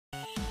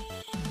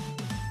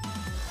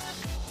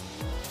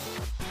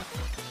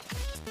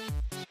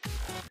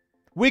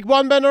Week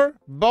 1 banner,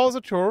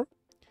 Bowser Tour.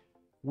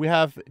 We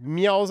have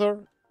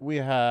Meowser. We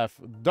have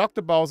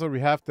Dr. Bowser.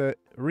 We have the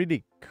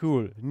really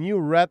cool new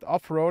Red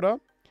Offroader.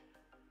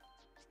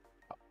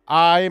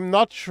 I'm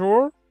not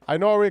sure. I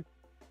know a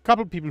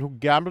couple people who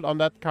gambled on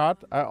that card.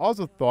 I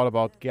also thought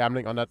about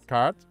gambling on that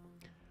card.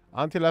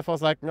 Until I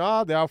was like,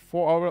 nah, there are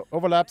 4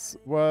 overlaps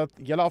with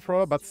Yellow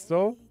Offroader, but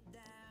still.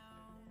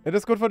 It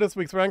is good for this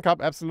week's rank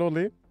up,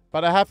 absolutely.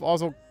 But I have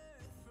also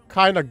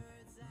kind of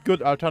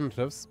good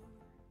alternatives.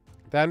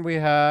 Then we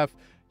have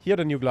here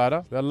the new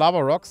glider, the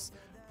Lava Rocks.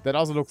 That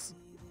also looks,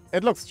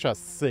 it looks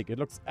just sick. It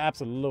looks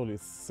absolutely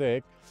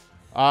sick.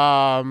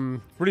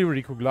 Really,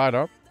 really cool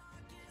glider.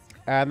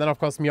 And then, of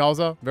course,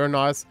 Meowser, very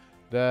nice.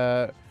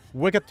 The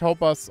Wicked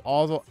Topaz,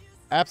 also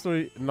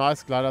absolutely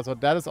nice glider. So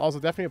that is also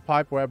definitely a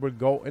pipe where I will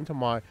go into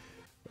my,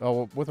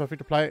 with my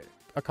free-to-play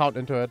account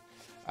into it.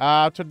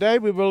 Today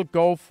we will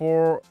go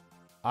for,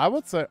 I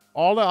would say,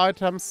 all the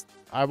items.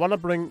 I want to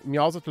bring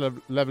Meowser to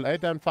level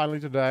 8 then finally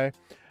today.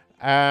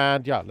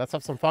 And yeah, let's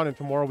have some fun. And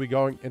tomorrow we're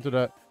going into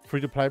the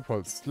free-to-play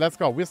polls. Let's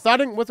go. We're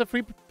starting with the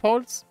free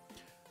polls.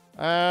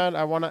 And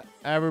I want to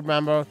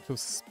remember to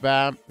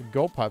spam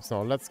go pipes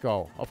now. Let's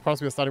go. Of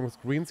course, we're starting with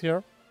greens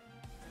here.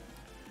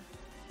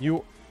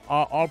 You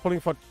are all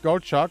pulling for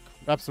gold Chuck.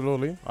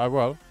 Absolutely, I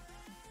will.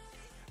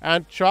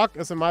 And Chuck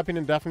is, in my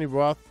opinion, definitely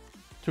worth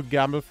to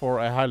gamble for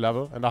a high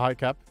level and a high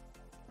cap.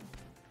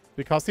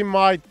 Because he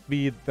might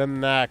be the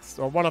next,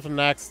 or one of the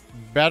next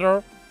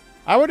better.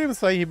 I would even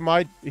say he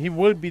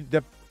will be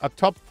a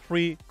top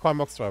 3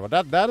 Coinbox driver.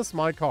 That is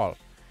my call.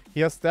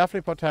 He has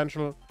definitely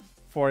potential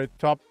for a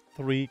top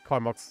 3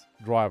 Coinbox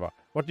driver.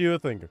 What do you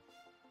think?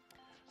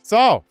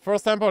 So,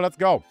 first tempo, let's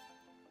go.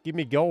 Give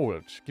me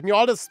gold. Give me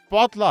all the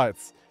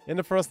spotlights in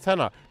the first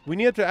tenner. We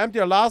needed to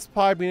empty our last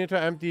pipe. We need to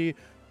empty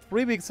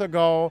 3 weeks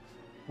ago.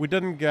 We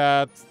didn't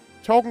get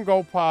token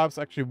go pipes.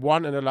 Actually,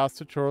 1 in the last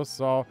 2 tours.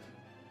 So,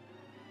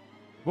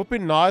 would be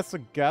nice to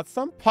get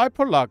some pipe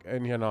pull luck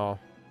in here now.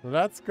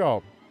 Let's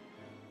go.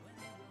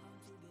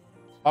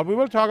 But we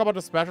will talk about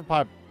the special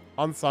pipe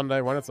on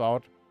Sunday when it's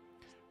out.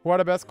 Who are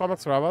the best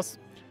Coinbox drivers?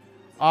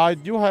 I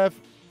do have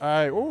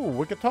a... Ooh,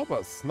 Wicked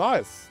Topaz.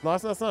 Nice.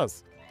 Nice, nice,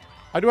 nice.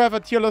 I do have a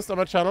tier list on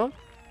my channel.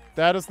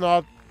 That is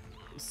not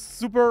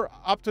super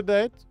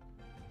up-to-date,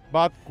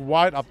 but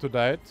quite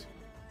up-to-date.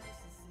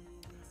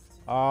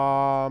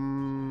 I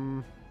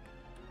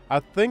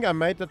think I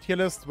made the tier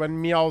list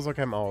when Meowser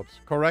came out.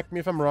 Correct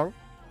me if I'm wrong.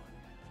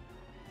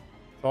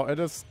 So it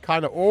is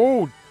kind of...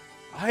 Oh!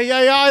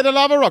 Ay, the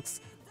Lava Rocks!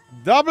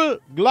 Double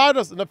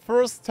gliders in the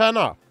first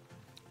tenner.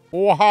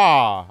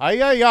 Oha!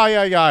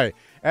 Ay.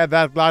 And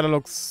that glider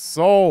looks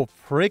so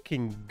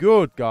freaking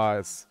good,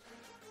 guys.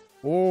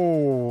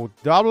 Oh,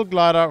 double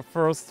glider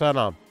first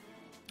tenner.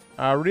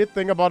 I really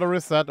think about a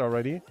reset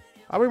already.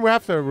 I mean, we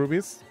have the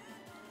rubies.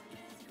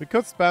 We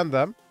could spend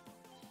them.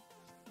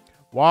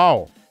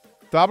 Wow.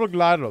 Double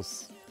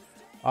gliders.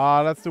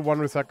 Let's do 1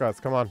 reset, guys.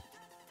 Come on.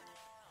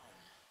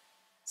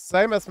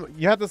 Same as...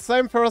 You had the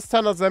same first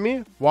tenner,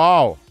 Zemi?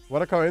 Wow.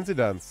 What a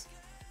coincidence.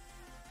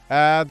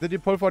 And did you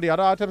pull for the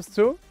other items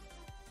too?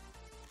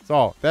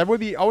 So, that will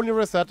be only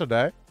reset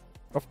today.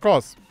 Of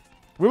course.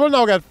 We will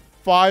now get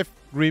 5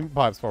 green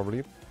pipes,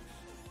 probably.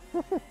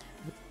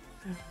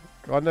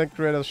 Content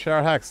creators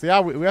share hacks. Yeah,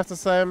 we have the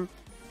same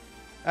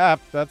app.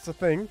 That's the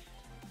thing.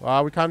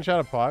 We can't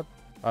share the pipe.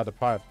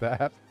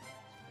 The app.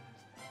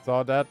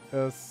 So, that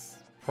is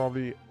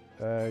probably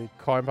a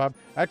coin pipe.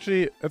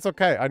 Actually, it's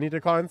okay. I need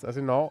the coins, as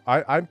you know.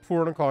 I'm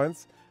poor on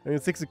coins. I mean,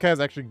 60k is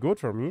actually good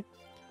for me.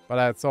 But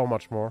I had so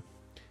much more.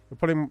 We're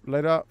putting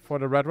later for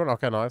the red one.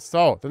 Okay, nice.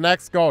 So, the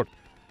next gold.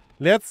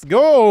 Let's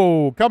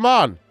go! Come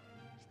on!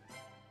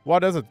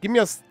 What is it? Give me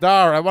a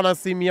star. I want to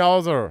see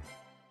Meowser.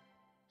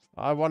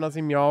 I want to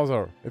see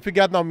Meowser. If we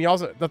get now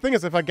Meowser... The thing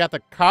is, if I get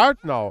the card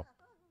now...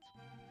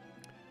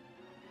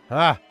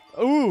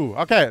 Ooh,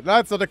 okay.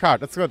 That's not the card.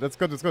 That's good. That's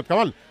good. That's good. Come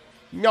on.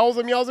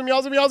 Meowser.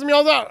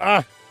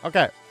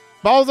 Okay.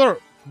 Bowser.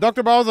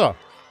 Dr. Bowser.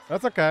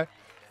 That's okay.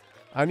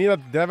 I need a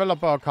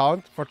developer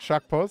account for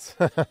Chuck pulls.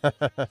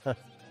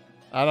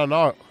 I don't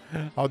know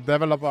how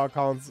developer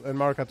accounts in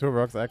MARIOKARTTOUR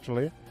works,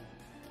 actually.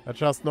 I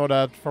just know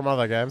that from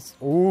other games.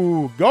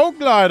 Ooh, Go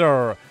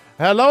Glider!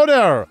 Hello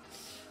there!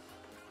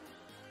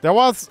 There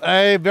was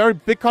a very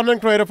big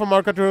content creator from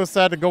MARIOKARTTOUR who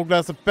said the Go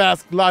Glider is the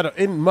best glider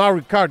in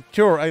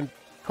MARIOKARTTOUR, and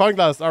coin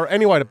gliders are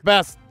anyway the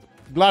best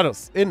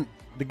gliders in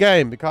the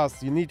game,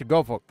 because you need to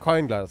go for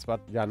coin gliders, but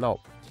yeah,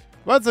 no.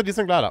 Well, it's a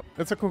decent glider.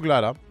 It's a cool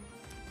glider.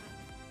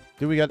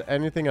 Do we get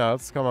anything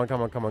else? Come on. Give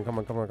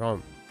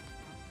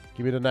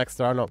me the next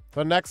star. No.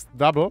 The next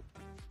double.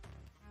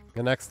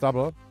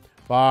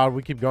 But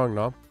we keep going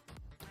now.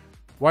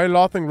 Why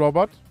laughing,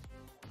 robot?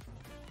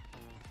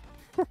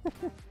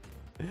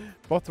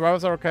 Both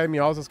drivers are okay.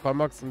 Meowser's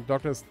Coinbox and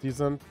Doctor is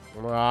decent.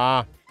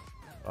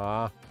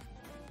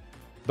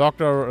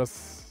 Doctor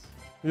is...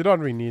 You don't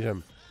really need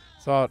him.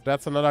 So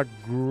that's another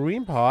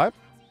green pipe.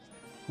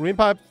 Green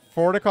pipe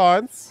for the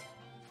coins.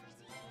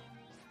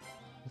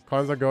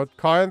 Coins are good.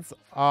 Coins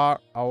are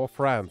our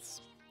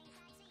friends.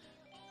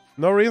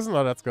 No reason?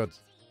 Oh, that's good.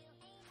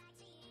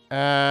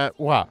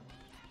 Wow.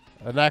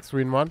 The next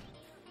green one.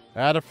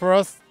 The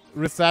first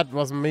reset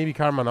was maybe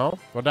karma now.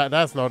 But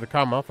that's not the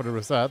karma for the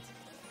reset.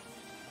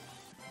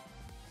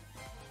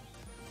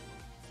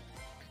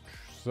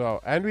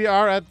 So, and we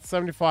are at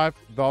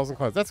 75,000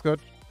 coins. That's good.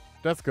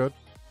 That's good.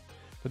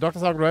 The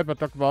doctors are great, but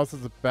Dr. Bowser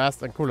is the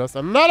best and coolest.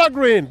 Another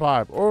green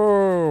pipe.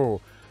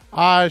 Oh.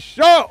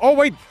 Oh,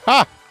 wait.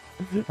 Ha.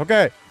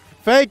 Okay.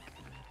 Fake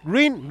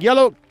green,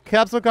 yellow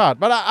capsule card.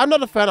 But I'm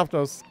not a fan of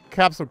those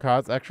capsule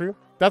cards, actually.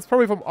 That's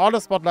probably from all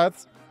the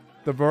spotlights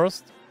the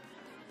worst.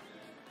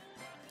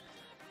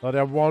 But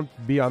there won't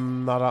be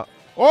another.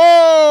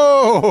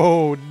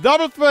 Oh,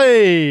 double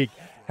fake.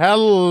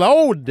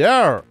 Hello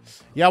there.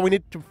 Yeah, we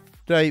need to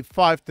play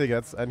 5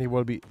 tickets and he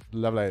will be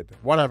level 8.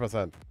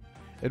 100%.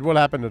 It will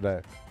happen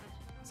today.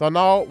 So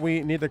now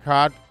we need a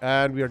card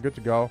and we are good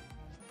to go.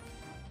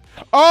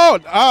 Oh,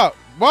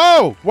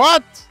 whoa,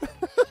 what?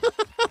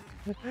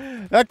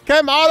 That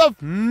came out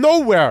of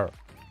nowhere.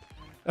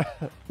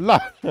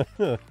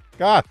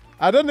 God,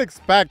 I didn't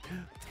expect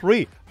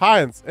 3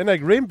 hinds in a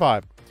green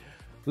pipe.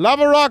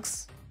 Lava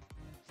rocks.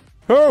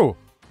 Who?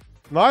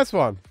 Nice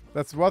one.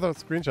 That's worth a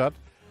screenshot.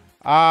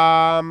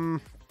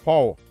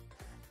 Poe.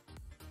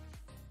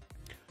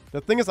 The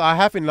thing is, I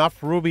have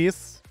enough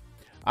rubies.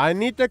 I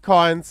need the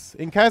coins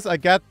in case I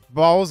get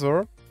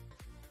Bowser.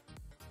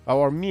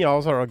 Or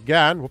Meowser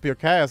again. Would be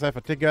okay as I have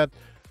a ticket.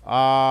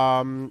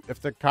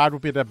 If the card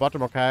would be at the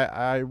bottom, okay.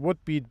 I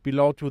would be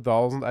below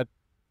 2,000.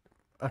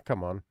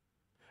 Come on.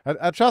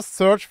 I just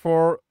search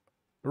for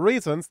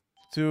reasons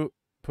to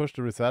push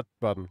the reset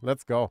button.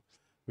 Let's go.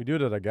 We do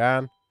that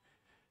again.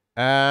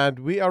 And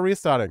we are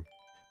restarting.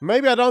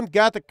 Maybe I don't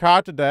get the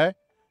card today.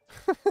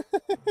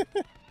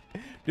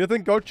 Do you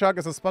think Gold Chuck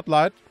is a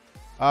spotlight?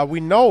 We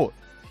know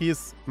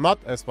he's not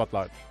a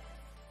spotlight.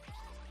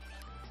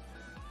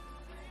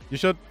 You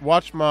should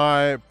watch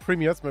my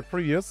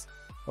previews,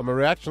 or my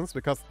reactions,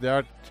 because they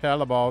are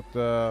tell about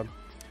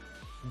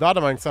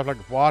dynamite stuff like,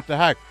 what the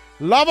heck?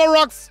 Lava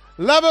rocks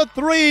level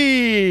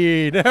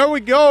 3! There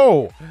we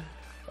go!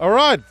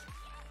 Alright.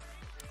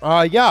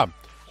 Yeah.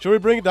 Should we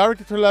bring it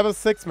directly to level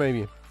 6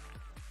 maybe?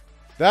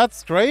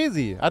 That's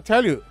crazy. I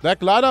tell you, that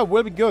glider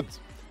will be good.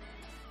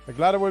 The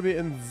glider will be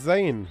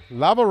insane.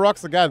 Lava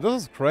rocks again.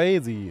 This is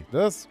crazy.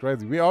 This is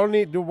crazy. We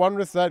only do 1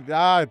 reset.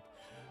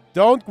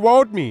 Don't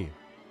quote me.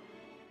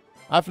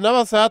 I've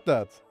never said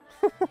that.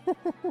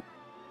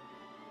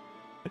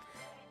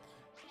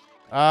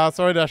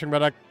 Sorry, Dashing,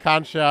 but I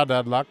can't share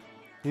that luck.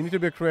 You need to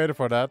be creative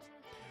for that.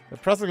 The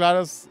pressing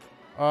gliders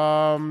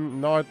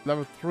now at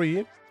level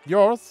 3.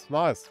 Yours?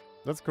 Nice.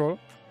 That's cool.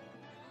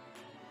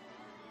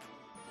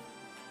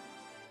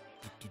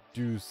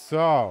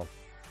 So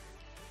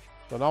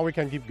now we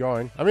can keep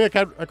going. I mean,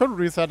 I could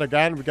reset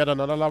again. We get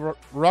another lava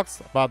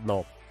rocks, but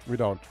no, we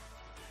don't.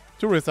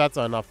 2 resets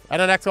are enough.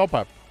 And an XO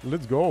pipe.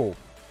 Let's go.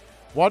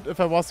 What if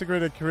I was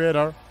secretly a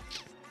creator?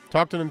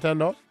 Talk to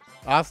Nintendo.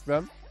 Ask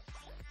them.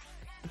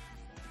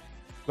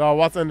 So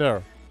what's in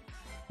there?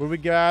 Will we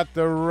get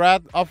the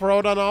red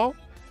off-roader now?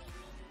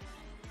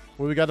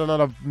 Will we get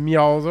another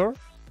Meowser?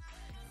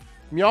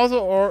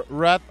 Meowser or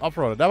red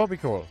off-roader? That would be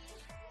cool.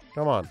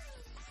 Come on.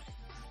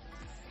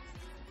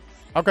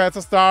 Okay, it's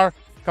a star.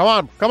 Come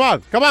on, come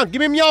on, come on. Give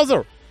me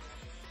Meowser.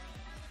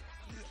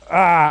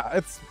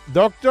 It's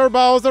Dr.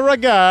 Bowser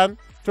again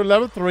to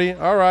level 3.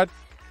 All right.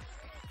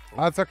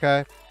 That's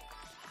okay.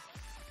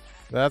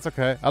 That's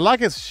okay. I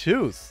like his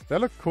shoes. They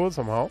look cool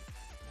somehow.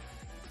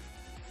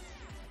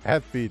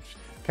 Cat Peach.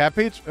 Cat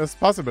Peach is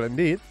possible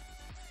indeed.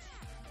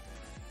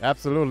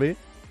 Absolutely.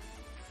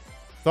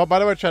 So, by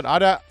the way, chat, are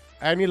there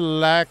any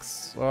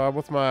lags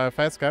with my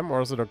face cam,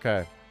 or is it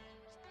okay?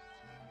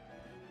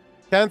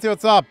 Kenzie,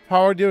 what's up?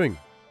 How are you doing?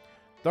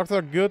 Doctors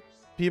are good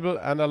people,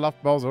 and I love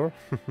Bowser.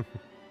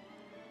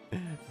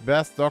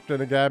 Best doctor in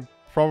the game,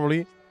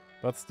 probably,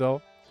 but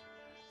still.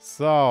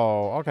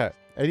 So, okay.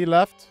 80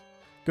 left.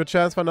 Good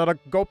chance for another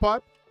go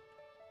pipe.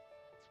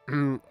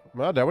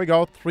 Well, there we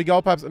go. 3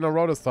 go pipes in a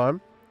row this time.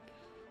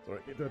 Sorry,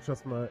 I need to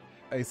adjust my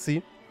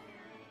AC.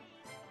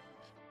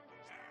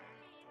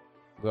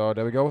 So,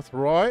 there we go with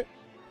Roy.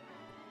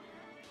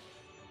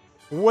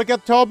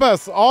 Wicked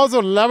Topaz,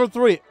 also level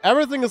 3.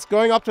 Everything is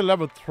going up to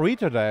level 3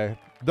 today.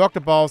 Dr.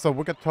 Bowser,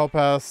 Wicked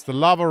Topaz, the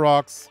Lava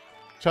Rocks.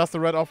 Just the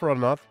red off-roader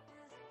not.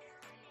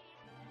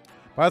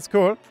 But it's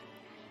cool.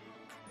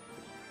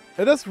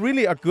 It is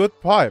really a good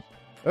pipe.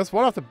 It's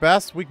one of the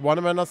best week 1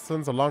 eventers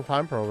since a long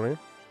time, probably.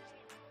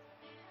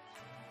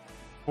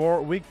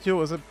 For week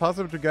 2, is it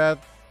possible to get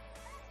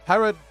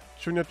Pirate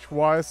Junior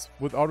twice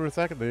without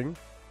recycling?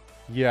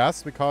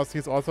 Yes, because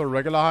he's also a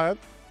regular hide.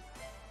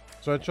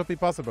 So it should be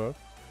possible.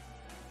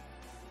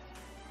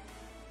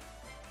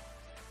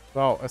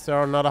 So, is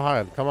there another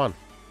hide? Come on.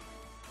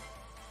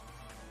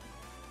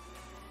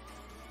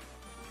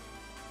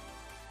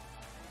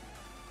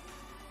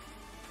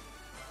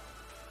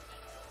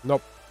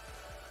 Nope.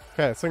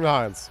 Okay, single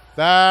hands.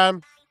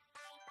 Then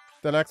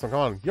the next one, come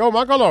on. Yo,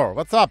 Mancolor,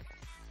 what's up?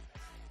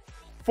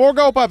 4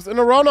 go pipes in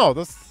a row now.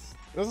 This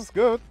is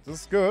good.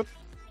 This is good.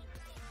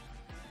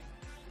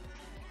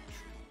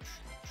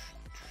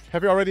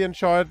 Have you already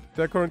enjoyed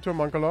the current tour,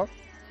 Moncolor?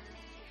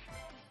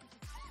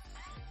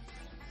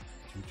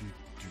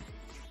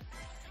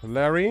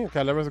 Larry?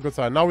 Okay, Larry's a good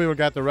sign. Now we will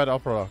get the red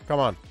opera. Come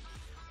on.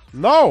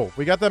 No!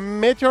 We got the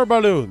meteor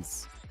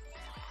balloons.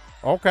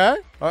 Okay.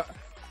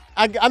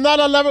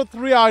 Another level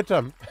 3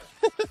 item.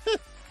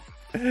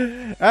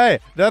 Hey,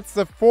 that's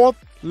the 4th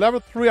level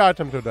 3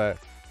 item today.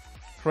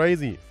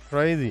 Crazy.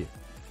 Crazy.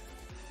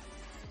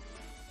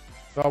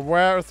 So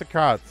where is the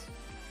card?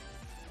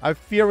 I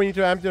fear we need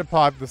to empty the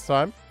pipe this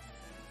time.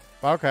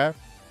 Okay.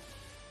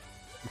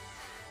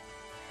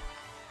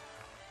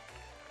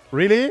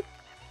 Really?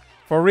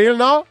 For real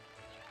now?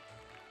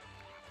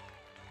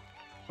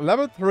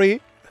 Level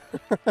 3?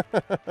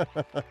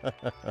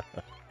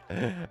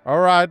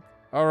 Alright,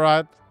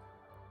 alright.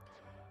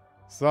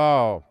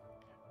 So,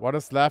 what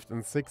is left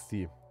in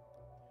 60?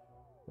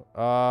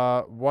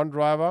 1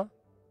 driver.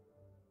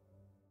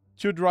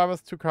 2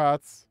 drivers, 2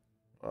 cards.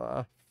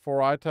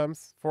 4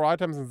 items. 4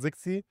 items in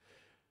 60.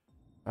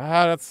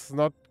 That's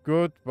not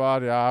good,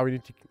 but yeah, we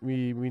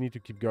need to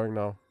keep going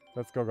now.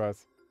 Let's go,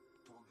 guys.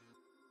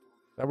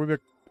 That will be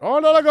oh,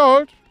 another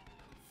gold.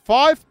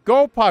 5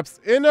 gold pipes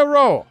in a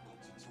row.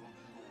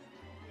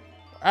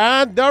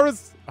 And there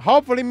is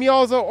hopefully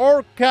Meowser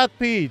or Cat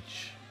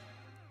Peach.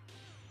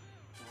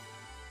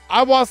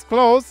 I was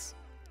close.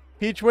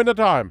 Peach winter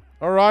time.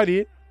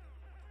 Alrighty.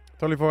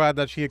 Totally forgot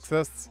that she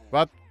exists.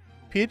 But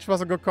Peach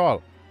was a good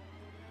call.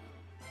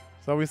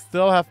 So we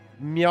still have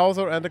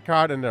Meowser and a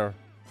card in there.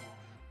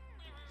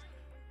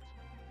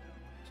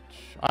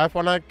 I have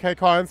 100k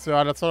coins.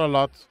 Yeah, that's not a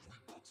lot.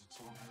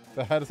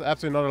 That is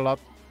absolutely not a lot.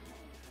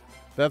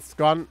 That's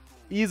gone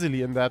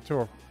easily in that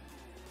tour.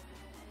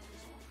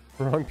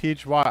 Wrong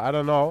Peach, why? I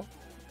don't know.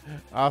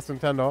 Ask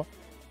Nintendo.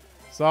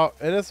 So,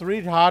 it is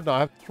really hard now. I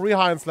have 3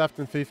 hinds left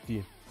in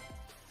 50.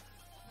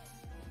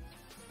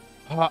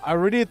 I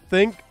really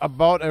think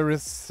about a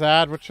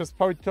reset, which is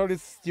probably totally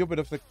stupid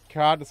if the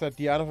card is at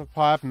the end of a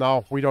pipe.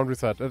 No, we don't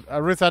reset.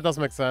 A reset doesn't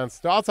make sense.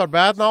 The odds are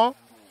bad now.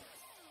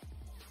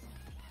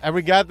 And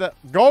we get the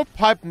gold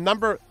pipe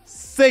number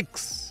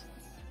 6.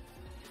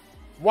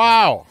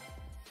 Wow.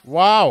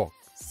 Wow.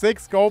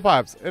 6 gold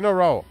pipes in a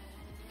row.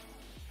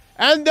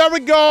 And there we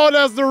go.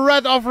 There's the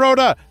red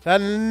off-roader. The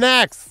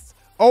next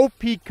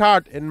OP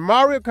card in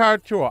Mario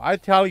Kart Tour. I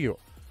tell you.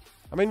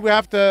 I mean, we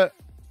have the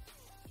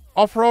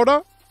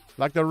off-roader,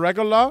 like the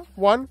regular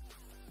one.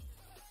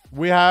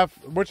 We have,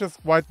 which is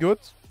quite good.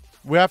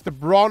 We have the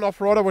brown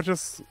off-roader, which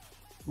is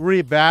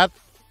really bad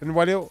in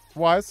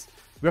value-wise.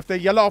 We have the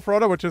yellow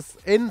off-roader, which is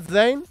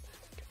insane.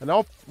 And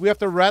now we have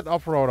the red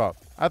off-roader.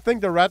 I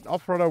think the red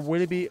off-roader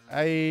will be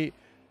a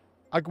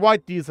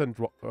quite decent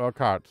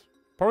card.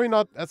 Probably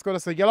not as good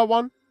as the yellow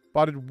one,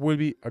 but it will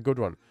be a good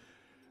one.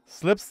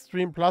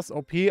 Slipstream plus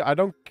OP. I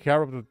don't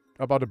care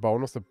about the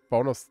bonus. The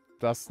bonus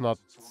does not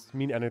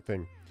mean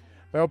anything.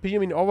 By OP,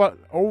 you mean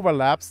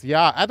overlaps.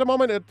 Yeah, at the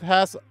moment it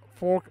has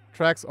 4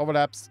 tracks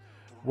overlaps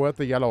with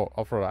the yellow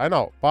off-roader. I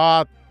know,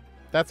 but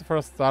that's the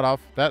first start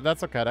off.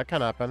 That's okay. That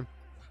can happen.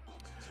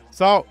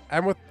 So,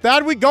 and with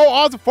that we go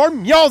also for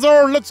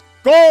Meowser. Let's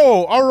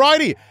go!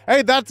 Alrighty.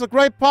 Hey, that's a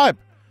great pipe.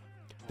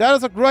 That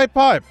is a great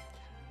pipe.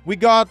 We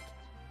got...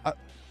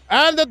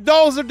 and the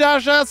Dozer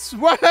Dash as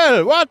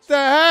well! What the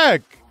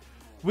heck?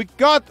 We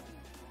got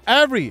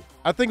every...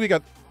 I think we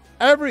got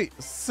every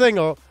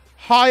single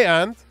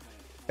high-end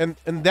in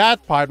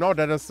that pipe. Now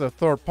that is the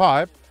 3rd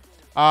pipe.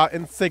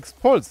 In 6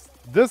 pulls.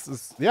 This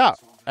is... yeah,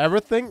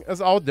 everything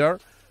is out there.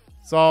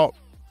 So,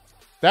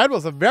 that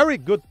was a very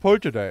good pull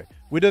today.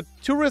 We did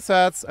 2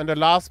 resets, and the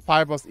last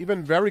pipe was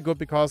even very good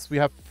because we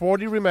have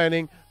 40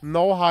 remaining,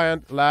 no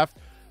high-end left.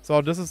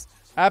 So this is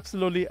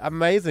absolutely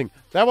amazing.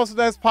 That was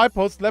today's pipe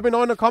post. Let me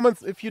know in the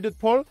comments if you did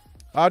pull.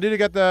 Did you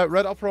get the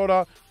red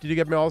off-roader? Did you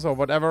get me also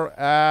whatever?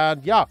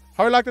 And yeah,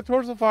 how you like the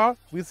tour so far?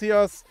 We see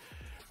us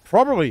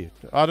probably.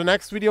 The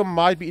next video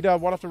might be either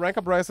one of the rank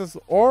up races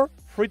or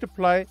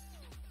free-to-play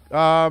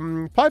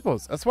pipe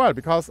posts as well,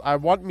 because I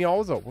want me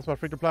also with my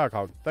free-to-play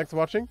account. Thanks for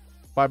watching.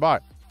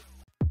 Bye-bye.